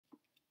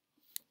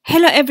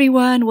Hello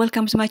everyone,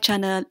 welcome to my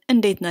channel.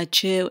 እንዴት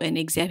ናችሁ? እኔ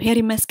እግዚአብሔር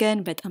ይመስገን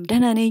በጣም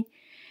ደህና ነኝ።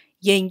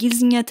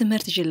 የእንግሊዝኛ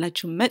ትምህርት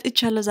ይዤላችሁ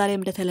መጥቻለሁ ዛሬም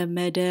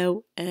እንደተለመደው።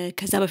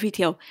 ከዛ በፊት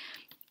ያው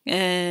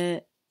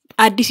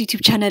አዲስ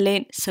YouTube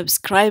ቻናሌን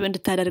ሰብስክራይብ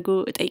እንድታደርጉ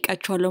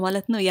እጠይቃችኋለሁ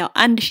ማለት ነው። ያው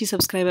 1000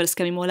 ሰብስክራይበር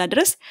እስከሚሞላ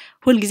ድረስ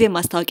ሁሉ ጊዜ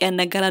ማስታወቂያ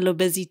እናገራለሁ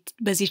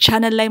በዚህ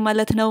ቻናል ላይ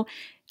ማለት ነው።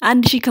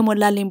 1000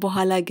 ከሞላልኝ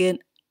በኋላ ግን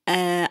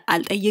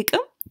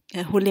አልጠይቅም።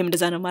 ሁሌም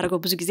እንደዛ ነው ማድረገው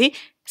ብዙ ጊዜ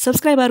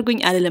ሰብስክራይብ አድርጉኝ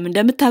አይደለም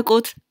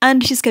እንደምታውቁት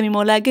 1000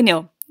 እስከሚሞላ ግን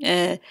ያው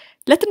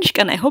ለትንሽ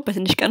ቀን አይሆን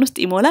በትንሽ ቀን ውስጥ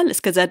ይሞላል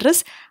እስከዛ ድረስ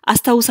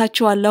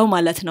አስተዋውሳችኋለሁ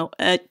ማለት ነው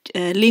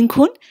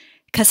ሊንኩን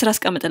ከስራ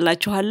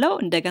አስቀምጥላችኋለሁ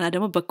እንደገና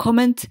ደግሞ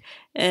በኮሜንት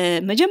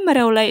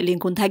መጀመሪያው ላይ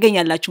ሊንኩን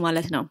ታገኛላችሁ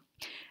ማለት ነው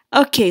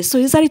ኦኬ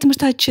ሶ የዛሬ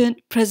ትምህርታችን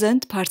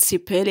present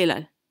participle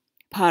ይላል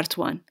part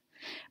 1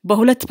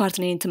 በሁለት ፓርት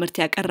ነው ትምህርት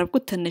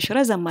ያቀርብኩት ትንሽ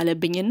ረዘም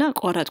አለብኝና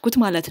ቆራጥኩት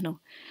ማለት ነው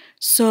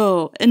ሶ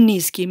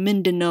እንስኪ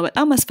ምንድነው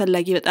በጣም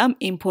አስፈላጊ በጣም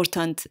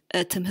ኢምፖርታንት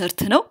ትምህርት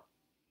ነው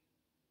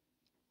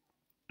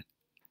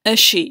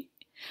እሺ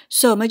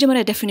ሶ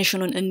መጀመሪያ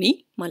ዴፊኒሽኑን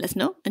ማለት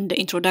ነው እንደ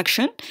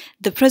introduction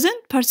the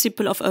present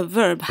participle of a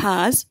verb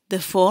has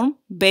the form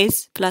base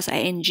plus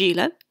ing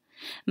ይላል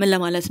ምን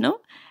ለማለት ነው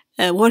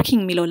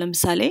working የሚለው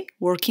ለምሳሌ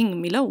working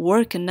የሚለው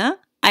work እና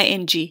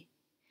ing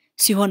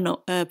ሲሆን ነው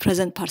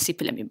present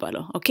participle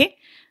የሚባለው ኦኬ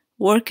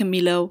work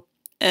የሚለው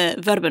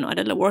verb ነው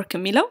አይደለ work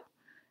የሚለው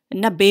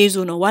እና ቤዙ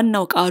ነው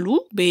ዋናው ቃሉ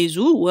ቤዙ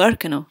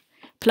work ነው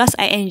plus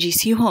ing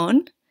ሲሆን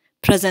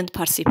present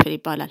participle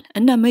ይባላል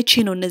እና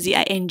መቼ ነው እነዚህ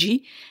ing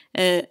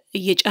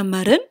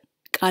እየጨመርን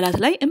ቃላት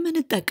ላይ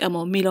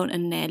የምንጠቀመው ሚለውን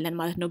እናያለን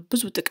ማለት ነው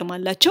ብዙ ጥቅም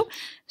አላቸው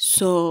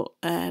ሶ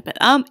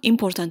በጣም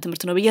ኢምፖርታንት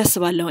ትምህርት ነው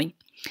በያስባለሁኝ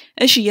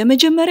እሺ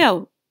የመጀመሪያው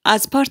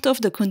as part of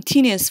the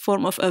continuous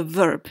form of a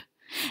verb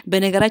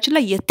በነገራችን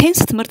ላይ የቴንስ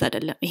ትምህርት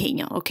አይደለም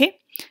ይሄኛው ኦኬ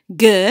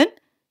ግን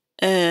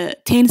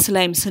ቴንስ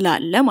ላይም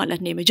ስላለ ማለት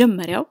ነው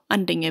የመጀመሪያው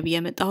አንደኛ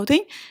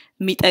በየመጣሁትኝ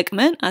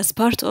የሚጠቅመን as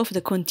part of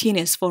the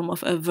continuous form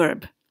of a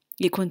verb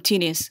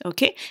የኮንቲኒየስ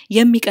ኦኬ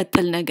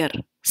የሚቀጥል ነገር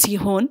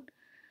ሲሆን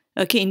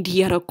ኦኬ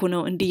እንዲያረኩ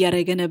ነው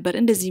እንዲያረገ ነበር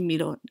እንደዚህ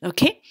የሚለው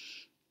ኦኬ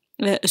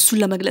እሱን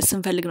ለመግለጽ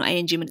ስንፈልግ ነው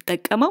ing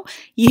የምንጠቀመው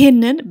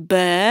ይሄንን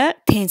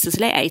በቴንስስ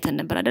ላይ አይተን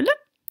ነበር አይደለ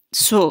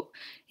ሶ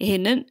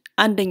ይሄንን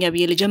አንደኛ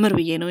በየ ለጀመር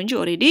በየ ነው እንጂ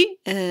ኦሬዲ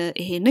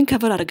ይሄንን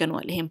ከቨር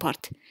አድርገናል ይሄን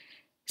ፓርት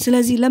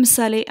ስለዚህ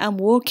ለምሳሌ I'm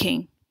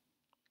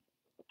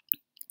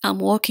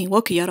walking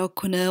walk ያረኩ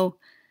ነው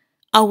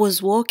I was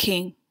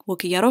walking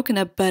walk ያረኩ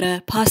ነበር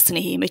past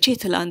ነው ይሄ መቼ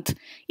ትላንት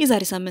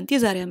የዛሬ ሳምንት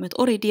የዛሬ አመት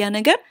ኦሬዲ ያ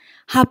ነገር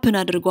happen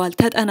አድርጓል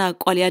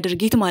ተጠናቋል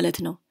ያድርጊት ማለት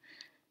ነው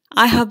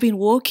I have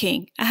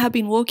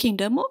been walking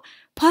ደግሞ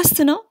past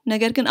ነው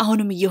ነገር ግን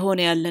አሁንም እየሆነ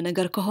ያለ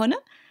ነገር ከሆነ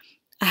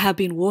I have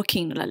been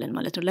walking እንላለን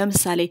ማለት ነው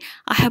ለምሳሌ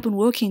I have been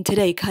walking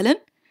today ካለን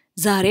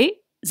ዛሬ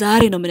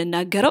ነው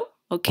የምንናገረው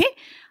ኦኬ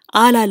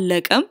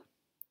አላለቀም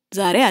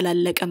ዛሬ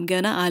አላለቀም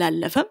ገና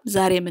አላለፈም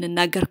ዛሬ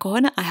የምንናገር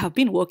ከሆነ I have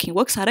been walking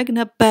walk ሳረግ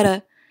ነበረ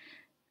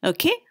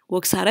ኦኬ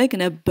walk ሳረግ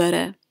ነበረ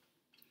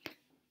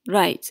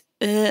right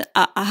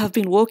I have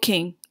been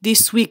walking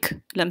this week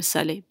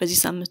ለምሳሌ በዚህ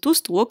ሳምንት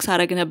ውስጥ walk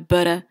ሳረግ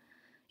ነበረ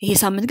ይሄ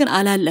ሳምንት ግን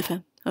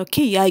አላለፈም ኦኬ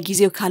ያ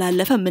ጊዜው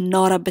ካላለፈ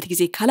ምናወራበት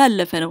ጊዜ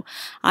ካላለፈ ነው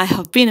I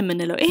have been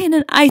ምንለው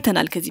ይሄንን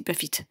አይተናል ከዚህ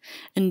በፊት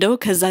እንደው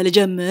ከዛ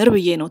ልጀምር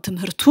ብዬ ነው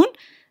ትምህርቱን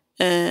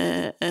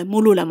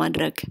ሙሉ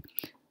ለማድረግ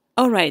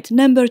alright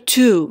number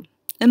 2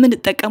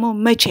 የምንጠቀመው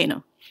መቼ ነው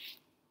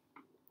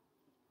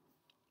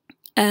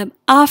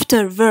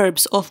after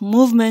verbs of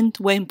movement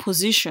ወይም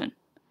position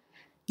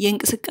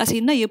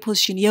የእንቅስቃሴና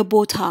የፖዚሽን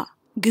የቦታ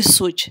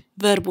ግሶች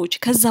ቨርቦች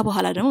ከዛ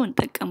በኋላ ደግሞ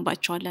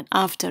እንጠቀምባቸዋለን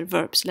after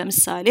verbs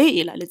ለምሳሌ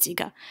ይላል እዚህ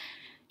ጋር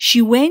she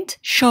went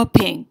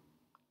shopping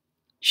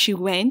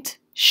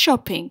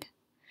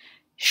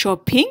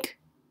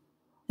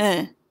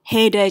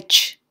ሄደች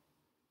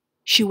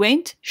she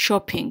went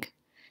shopping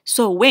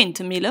so went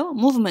የሚለው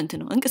movement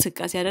ነው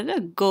እንቅስቃሴ አይደለ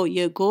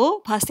go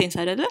past tense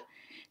አይደለ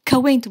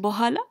ከwent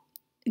በኋላ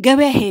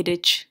ገበያ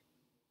ሄደች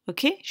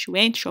okay she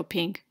went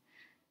shopping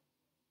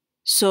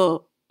so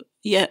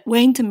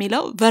went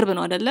የሚለው verb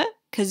ነው አይደለ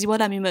ከዚህ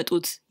በኋላ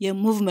የሚመጡት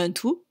የሙቭመንቱ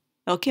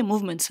ኦኬ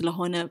ሙቭመንት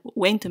ስለሆነ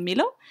went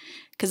የሚለው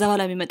ከዛ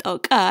በኋላ የሚመጣው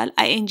ቃል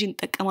ing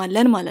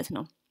እንጠቀማለን ማለት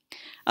ነው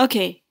ኦኬ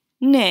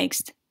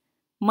next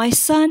my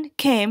son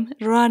came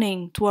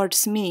running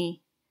towards me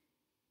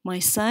my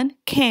son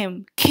came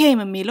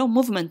የሚለው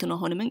ሙቭመንት ነው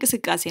ሆነ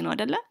እንቅስቃሴ ነው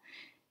አይደለ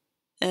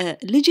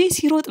ልጄ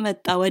ሲሮጥ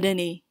መጣ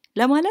ወደኔ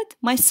ለማለት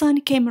my son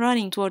came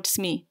running towards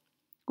me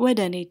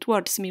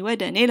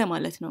ወደኔ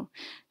ለማለት ነው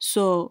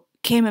so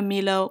came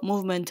የሚለው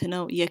ሙቭመንት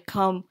ነው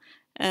የcome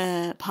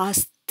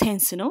past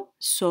tense ነው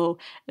so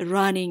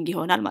running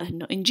ይሆናል ማለት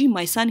ነው እንጂ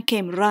my son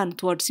came run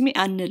towards me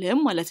አንልም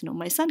ማለት ነው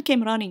my son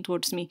came running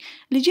towards me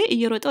ልጄ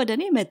እየሮጠ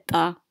ወደኔ መጣ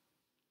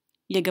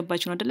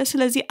የገባችሁ ነው አይደለ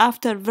ስለዚህ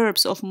after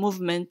verbs of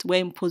movement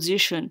ወይም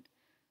position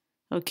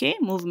okay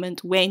movement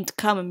went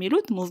come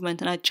የሚሉት movement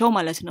ናቸው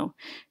ማለት ነው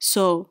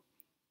so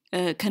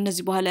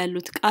ከነዚህ በኋላ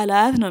ያሉት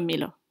ቃላት ነው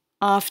የሚለው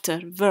after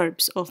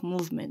verbs of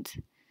movement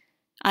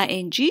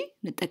ing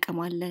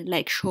እንጠቀማለን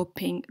like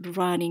shopping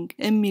running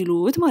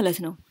የሚሉት ማለት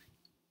ነው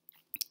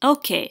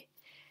Okay.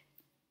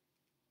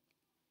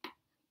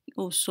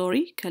 Oh,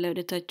 sorry. ከላይ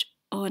ወደ ታች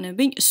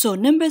ሆነብኝ. So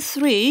number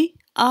 3,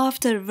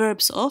 after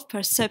verbs of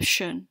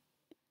perception.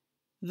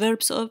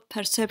 Verbs of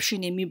perception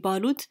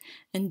የሚባሉት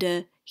እንደ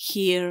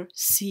hear,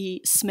 see,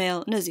 smell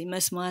እነዚህ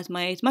መስማት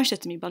ማየት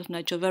ማሽተት የሚባሉት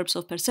ናቸው verbs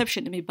of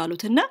perception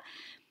የሚባሉትና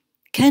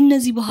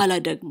ከነዚህ በኋላ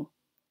ደግሞ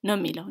ነው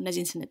የሚለው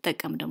እነዚህን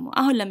ስንጠቀም ደግሞ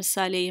አሁን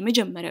ለምሳሌ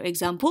የመጀመሪያው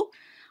example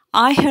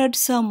I heard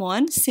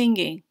someone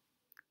singing.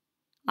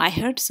 I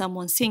heard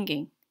someone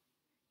singing.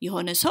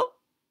 የሆነ ሰው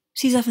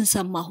ሲዘፍን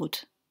ሰማሁት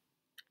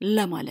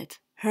ለማለት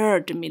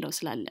heard የሚለው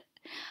ስላለ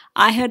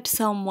I heard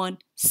someone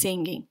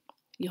singing.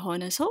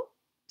 የሆነ ሰው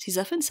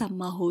ሲዘፍን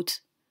ሰማሁት.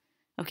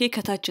 Okay,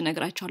 ከታች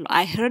ነግራችኋለሁ.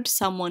 I heard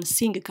someone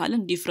sing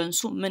ካልን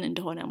ዲፈረንሱ ምን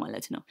እንደሆነ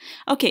ማለት ነው.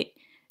 Okay,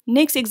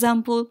 next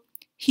example.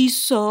 He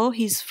saw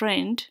his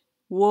friend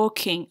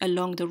walking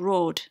along the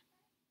road.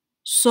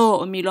 Saw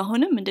የሚለው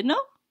አሁንም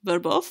ምንድነው?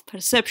 Verb of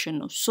perception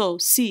ነው. So,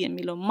 see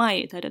የሚለው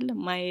ማየት አይደለም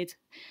ማየት.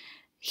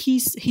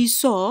 He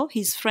saw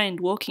his friend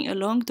walking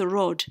along the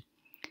road.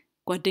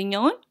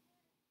 ጓደኛውን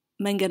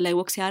መንገድ ላይ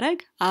ወክ ሲያደርግ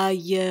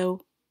አየው.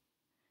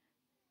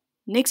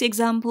 Next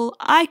example,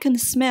 I can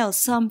smell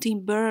something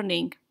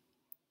burning.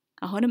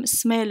 አሁንም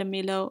smell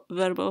የሚለው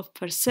verb of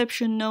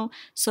perception ነው.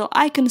 So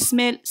I can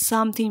smell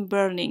something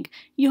burning.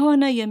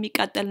 የሆነ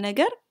የሚቃጠል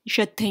ነገር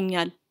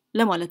ይሸተኛል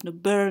ለማለት ነው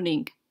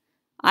burning.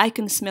 I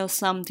can smell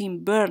something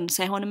burn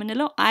ሳይሆን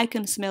የምንለው I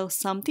can smell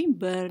something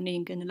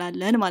burning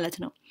እንላለን ማለት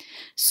ነው.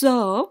 So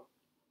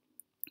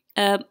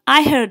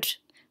I heard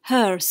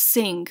her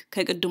sing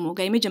ከቅድሙ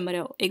ጋር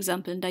የመጀመሪያው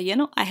example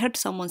እንዳየነው I heard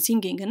someone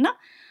singing እና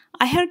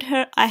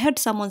I heard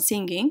someone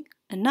singing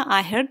and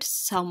I heard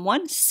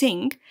someone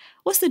sing.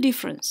 What's the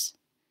difference?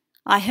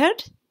 I heard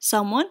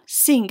someone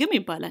sing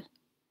ይባላል.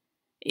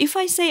 If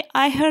I say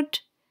I heard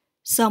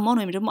someone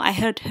ወይም ደግሞ I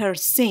heard her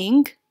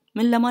sing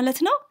ምን ለማለት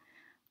ነው?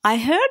 I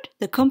heard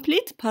the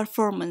complete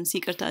performance.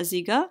 ይቅርታ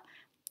እዚህ ጋር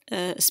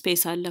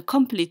ስፔስ አለ.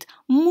 complete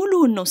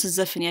ሙሉውን ነው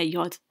ስዘፍን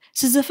ያየኋት.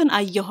 ስዘፍን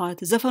አየኋት.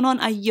 ዘፈኗን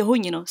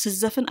አየሁኝ ነው.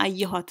 ስዘፍን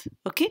አየኋት.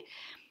 Okay?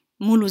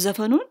 ሙሉ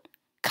ዘፈኑን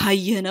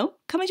ካየነው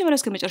ከመጀመሪያ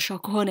እስከ መጨረሻው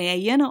ከሆነ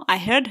ያየነው I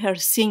heard her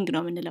sing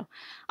ነው የምንለው.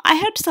 I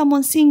heard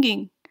someone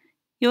singing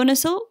የሆነ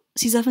ሰው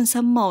ሲዘፍን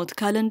ሰማሁት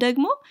ካለን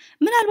ደግሞ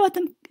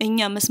ምናልባትም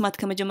እኛ መስማት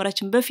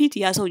ከመጀመራችን በፊት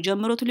ያ ሰው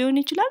ጀምሮት ሊሆን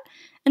ይችላል.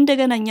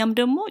 እንደገና እኛም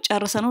ደግሞ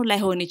ጨርሰነው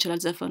ላይሆን ይችላል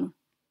ዘፈኑ.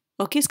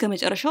 ኦኬ እስከ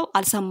መጨረሻው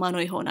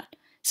አልሰማነው ይሆናል.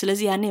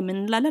 ስለዚህ ያኔ ምን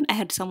እንላለን? I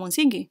heard someone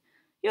singing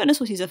የሆነ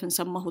ሰው ሲዘፍን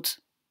ሰማሁት.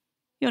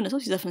 የሆነ ሰው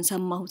ሲዘፍን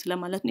ሰማሁት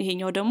ለማለት ነው.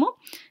 ይሄኛው ደግሞ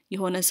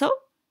የሆነ ሰው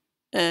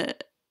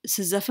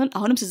ስዘፍን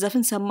አሁንም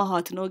ስዘፍን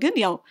ሰማሁት ነው ግን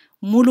ያው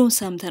ሙሉን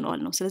ሰምተናል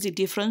ነው. ስለዚህ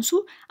ዲፈረንሱ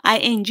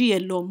ing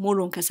የለውም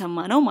ሙሉን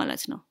ከሰማነው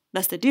ማለት ነው.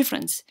 That's the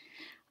difference.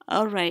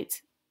 All right.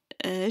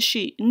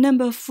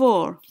 Number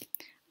 4.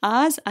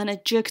 As an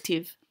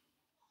adjective.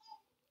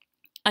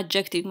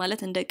 Adjective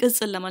ማለት እንደ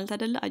ቅጽል ለማለት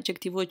አይደለ?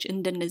 adjectiveዎች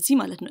እንደነዚህ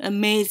ማለት ነው.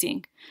 Amazing,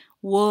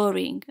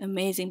 worrying,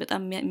 amazing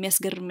በጣም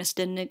የሚያስገርም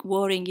የሚያስደንቅ,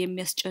 worrying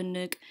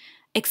የሚያስጨንቅ,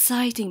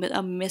 exciting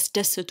በጣም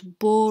የሚያስደስት,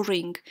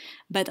 boring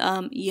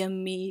በጣም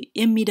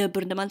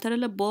የሚደብር እንደማለት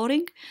አይደለ?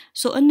 boring.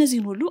 So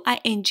እነዚህን ሁሉ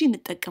ing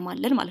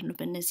እንጠቀማለን ማለት ነው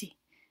በእነዚህ.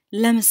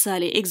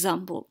 ለምሳሌ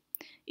example.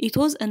 It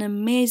was an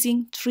amazing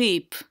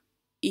trip.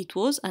 It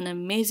was an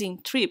amazing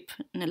trip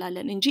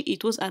እንላለን እንጂ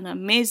it was an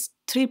amazing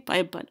trip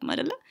አይባልም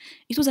አይደለ?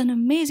 It was an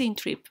amazing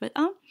trip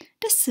በጣም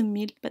ደስ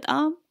የሚል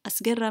በጣም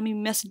አስገራሚ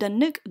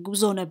የሚያስደንቅ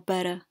ጉዞ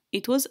ነበረ.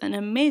 It was an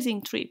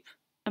amazing trip.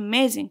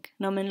 Amazing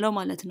ነው ምንለው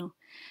ማለት ነው.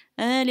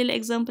 ሌላ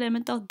ኤግዛምፕል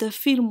ያመጣው the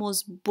film was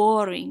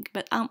boring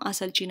በጣም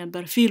አሰልቺ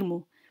ነበር ፊልሙ.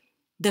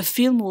 The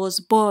film was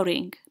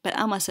boring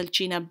በጣም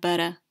አሰልቺ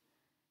ነበረ.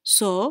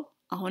 So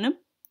አሁንም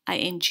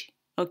ing.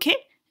 Okay?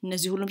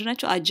 እነዚህ ሁሉ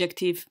ናቸው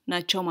adjective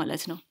ናቸው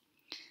ማለት ነው.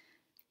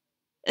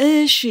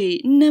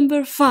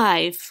 Number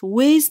 5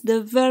 with the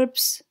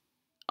verbs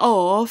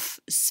of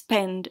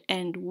spend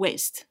and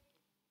waste.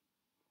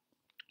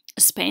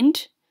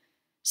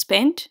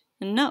 Spend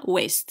እና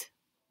waste.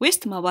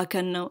 Waste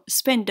ማባከን ነው.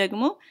 spend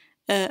ደግሞ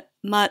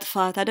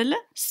ማጥፋት አይደለ?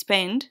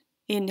 spend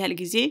ይሄን ያህል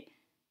ጊዜ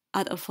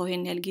አጠፋው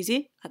ይሄን ያህል ጊዜ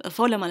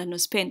አጠፋው ለማለት ነው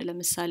spend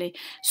ለምሳሌ.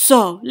 So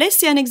let's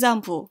see an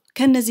example.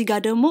 ከነዚህ ጋር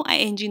ደግሞ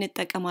ing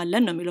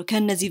እንጠቀማለን ነው የሚለው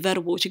ከነዚህ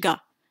ቨርቦች ጋር.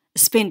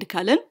 spend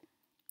ካልን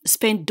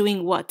spend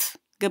doing what?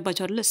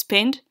 ገባችሁ አይደለ?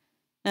 spend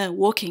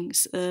walking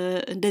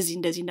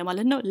እንደዚህ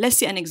እንደማለት ነው. Let's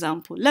see an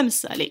example.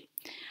 ለምሳሌ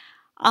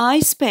I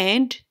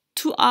spend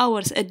 2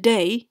 hours a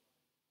day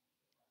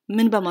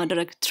ምን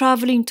በማድረግ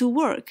traveling to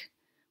work.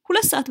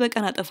 2 ሰዓት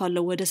በቀን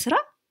አጠፋለሁ ወደ ስራ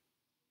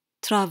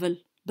travel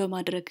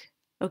በማድረግ.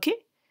 Okay?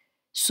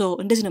 So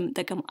እንደዚህ ነው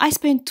የምንጠቀመው. I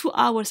spend 2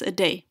 hours a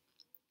day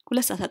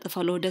 2 ሰዓት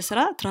አጠፋለሁ ወደ ስራ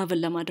travel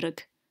ለማድረግ.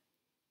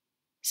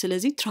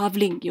 ስለዚህ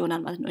traveling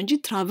ይሆናል ማለት ነው እንጂ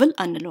travel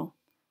አንለው.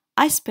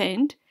 I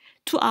spend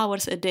 2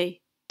 hours a day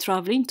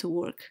traveling to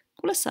work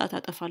 2 ሰዓት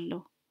አጠፋለሁ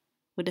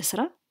ወደ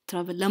ስራ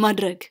travel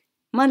ለማድረግ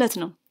ማለት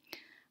ነው.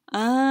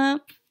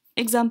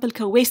 Example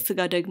ከwaste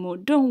ጋር ደግሞ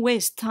don't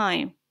waste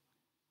time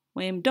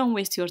ወይም don't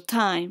waste your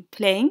time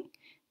playing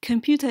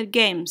computer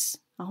games.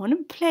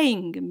 አሁንም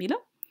playing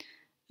የሚለው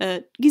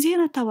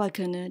ጊዜን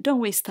አታባክን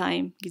don't waste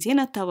time ጊዜን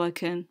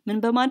አታባክን ምን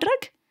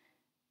በማድረግ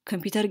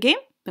ኮምፒውተር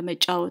ጌም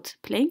በመጫወት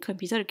playing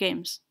computer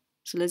games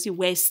ስለዚህ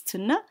waste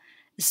እና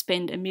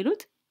spend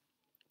የሚሉት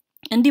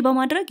እንዲህ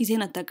በማድረግ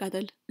ጊዜን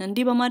አታቃጥል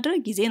እንዲህ በማድረግ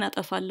ጊዜን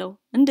አጠፋለሁ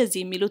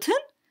እንደዚህ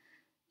የሚሉትን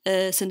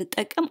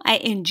ስንጠቀም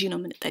ing ነው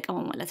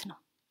የምንጠቀመው ማለት ነው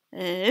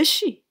እሺ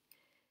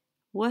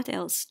what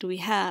else do we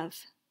have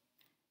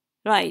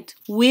right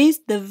with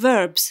the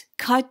verbs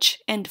catch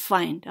and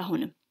find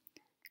አሁንም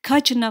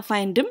catch እና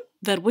findም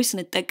ቨርቦች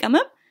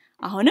ስንጠቀመም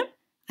አሁንም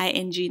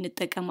ing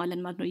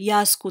እንጠቀማለን ማለት ነው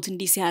ያስኩት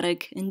እንዲህ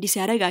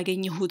ሲያረግ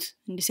አገኘሁት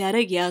እንዲህ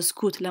ሲያረግ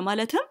ያስኩት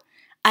ለማለትም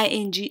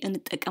ing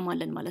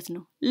እንጠቀማለን ማለት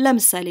ነው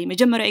ለምሳሌ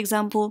መጀመሪያ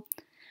example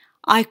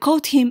I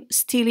caught him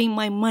stealing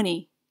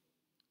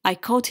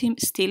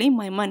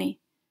my money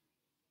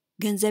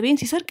ገንዘቤን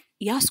ሲሰርቅ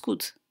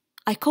ያስኩት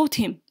I caught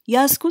him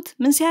ያስኩት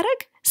ምን ሲያረግ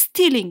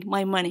stealing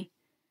my money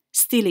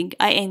stealing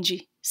ing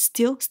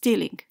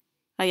stealing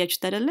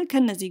አያችሁት አይደለ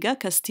ከነዚህ ጋር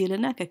ከsteal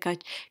እና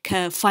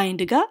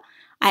ከfind ጋር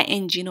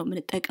ing ነው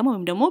የምንጠቀመው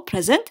ወይም ደግሞ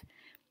present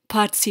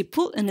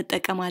participle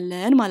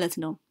እንጠቀማለን ማለት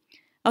ነው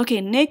okay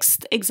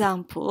next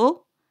example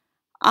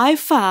I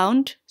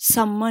found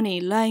some money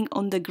lying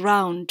on the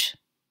ground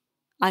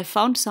I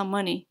found some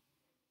money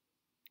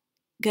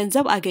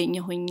ገንዘብ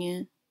አገኘሁኝ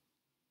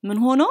ምን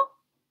ሆኖ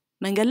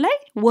መንገድ ላይ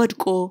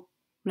ወድቆ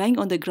lying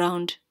on the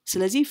ground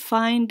ስለዚህ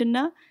find እና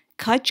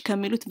catch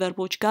ከሚሉት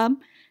ቨርቦች ጋር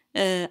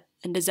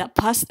እንደዛ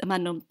past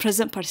ማነው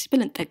present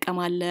participle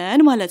እንጠቀማለን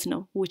ማለት ነው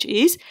which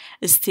is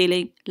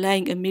stealing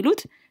lying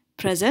የሚሉት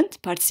present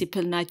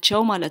participle ናቸው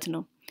ማለት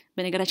ነው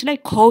በነገራችን ላይ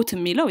caught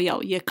የሚለው ያው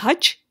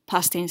የcatch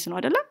past tense ነው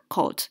አይደለ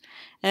caught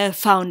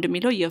found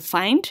የሚለው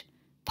የfind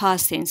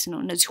past tense ነው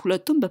እነዚህ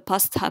ሁለቱም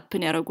በpast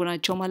happen ያደረጉ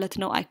ናቸው ማለት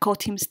ነው I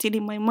caught him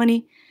stealing my money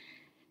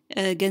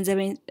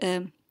ገንዘቤን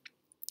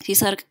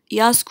ሲሰርቅ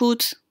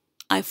ያስኩት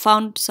I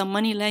found some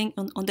money lying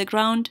on the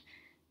ground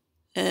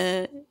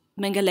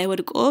መንገድ ላይ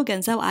ወድቆ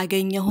ገንዘብ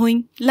አገኘሁኝ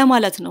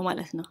ለማለት ነው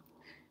ማለት ነው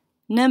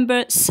number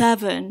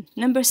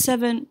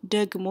 7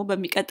 ደግሞ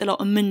በሚቀጥለው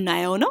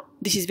የምናየው ነው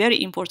this is very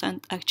important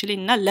actually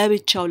እና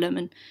ለብቻው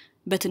ለምን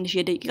በትንሽ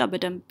የደቂቃ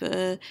በደንብ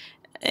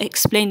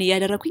explain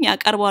ያደረኩኝ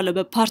አቀርባለሁ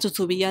በፓርት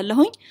 2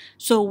 ብያለሁኝ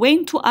so when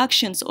two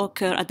actions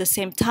occur at the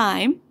same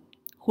time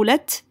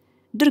ሁለት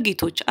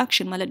ድርጊቶች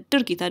action ማለት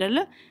ድርጊት አይደለ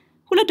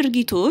ሁለት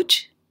ድርጊቶች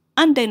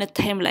አንድ አይነት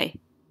ታይም ላይ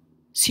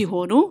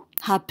ሲሆኑ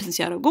happen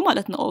ሲያደርጉ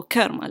ማለት ነው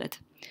occur ማለት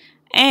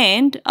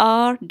and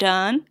are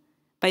done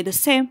by the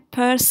same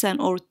person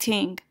or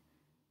thing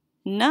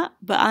እና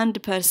በአንድ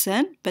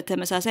person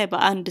በተመሳሳይ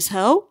በአንድ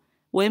ሰው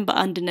ወይም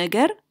በአንድ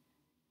ነገር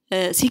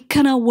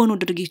ሲከናወኑ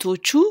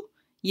ድርጊቶቹ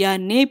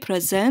ያኔ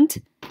present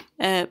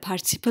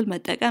participle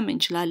መጠቀም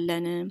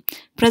እንችላለን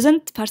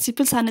present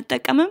participle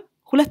ሳንጠቀምም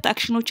ሁለት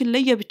አክሽኖችን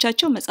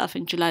ለየብቻቸው መጻፍ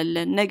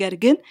እንችላለን ነገር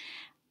ግን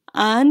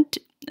አንድ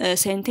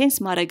ሴንቴንስ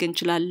ማድረግ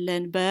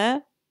እንችላለን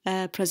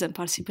በpresent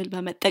participle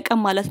በመጠቀም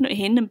ማለት ነው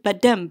ይሄንን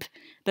በደንብ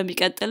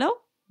በሚቀጥለው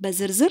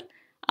በዝርዝር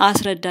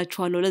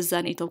አስረዳችኋለሁ ለዛ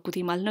ነው የተውኩት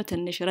ማለት ነው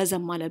ትንሽ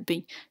ረዘም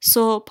ማለብኝ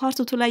so part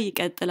 2 ላይ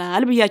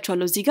ይቀጥላል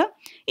ብያችኋለሁ እዚህ ጋር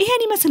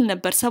ይሄን ይመስል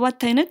ነበር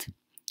 7 አይነት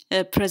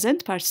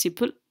present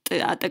participle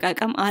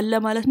አጠቃቀም አለ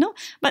ማለት ነው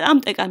በጣም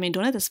ጠቃሚ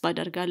እንደሆነ ተስፋ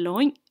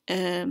አደርጋለሁኝ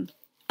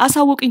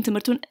አሳውቁኝ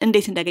ትምህርቱን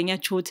እንዴት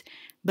እንዳገኛችሁት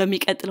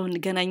በሚቀጥለው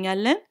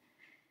እንገናኛለን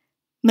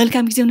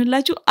መልካም ጊዜ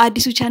ይሁንላችሁ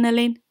አዲሱ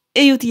ቻናሌን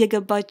እዩት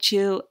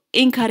እየገባችሁ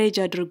ኢንካሬጅ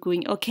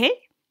አድርጉኝ ኦኬ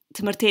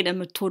ትምህርቴን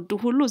የምትወዱ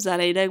ሁሉ እዛ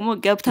ላይ ደግሞ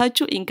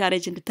ገብታችሁ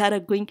ኢንካሬጅ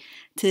እንድታደርጉኝ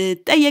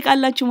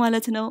ትጠየቃላችሁ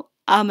ማለት ነው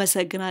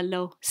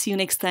አመሰግናለሁ see you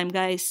next time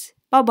guys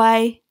bye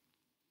bye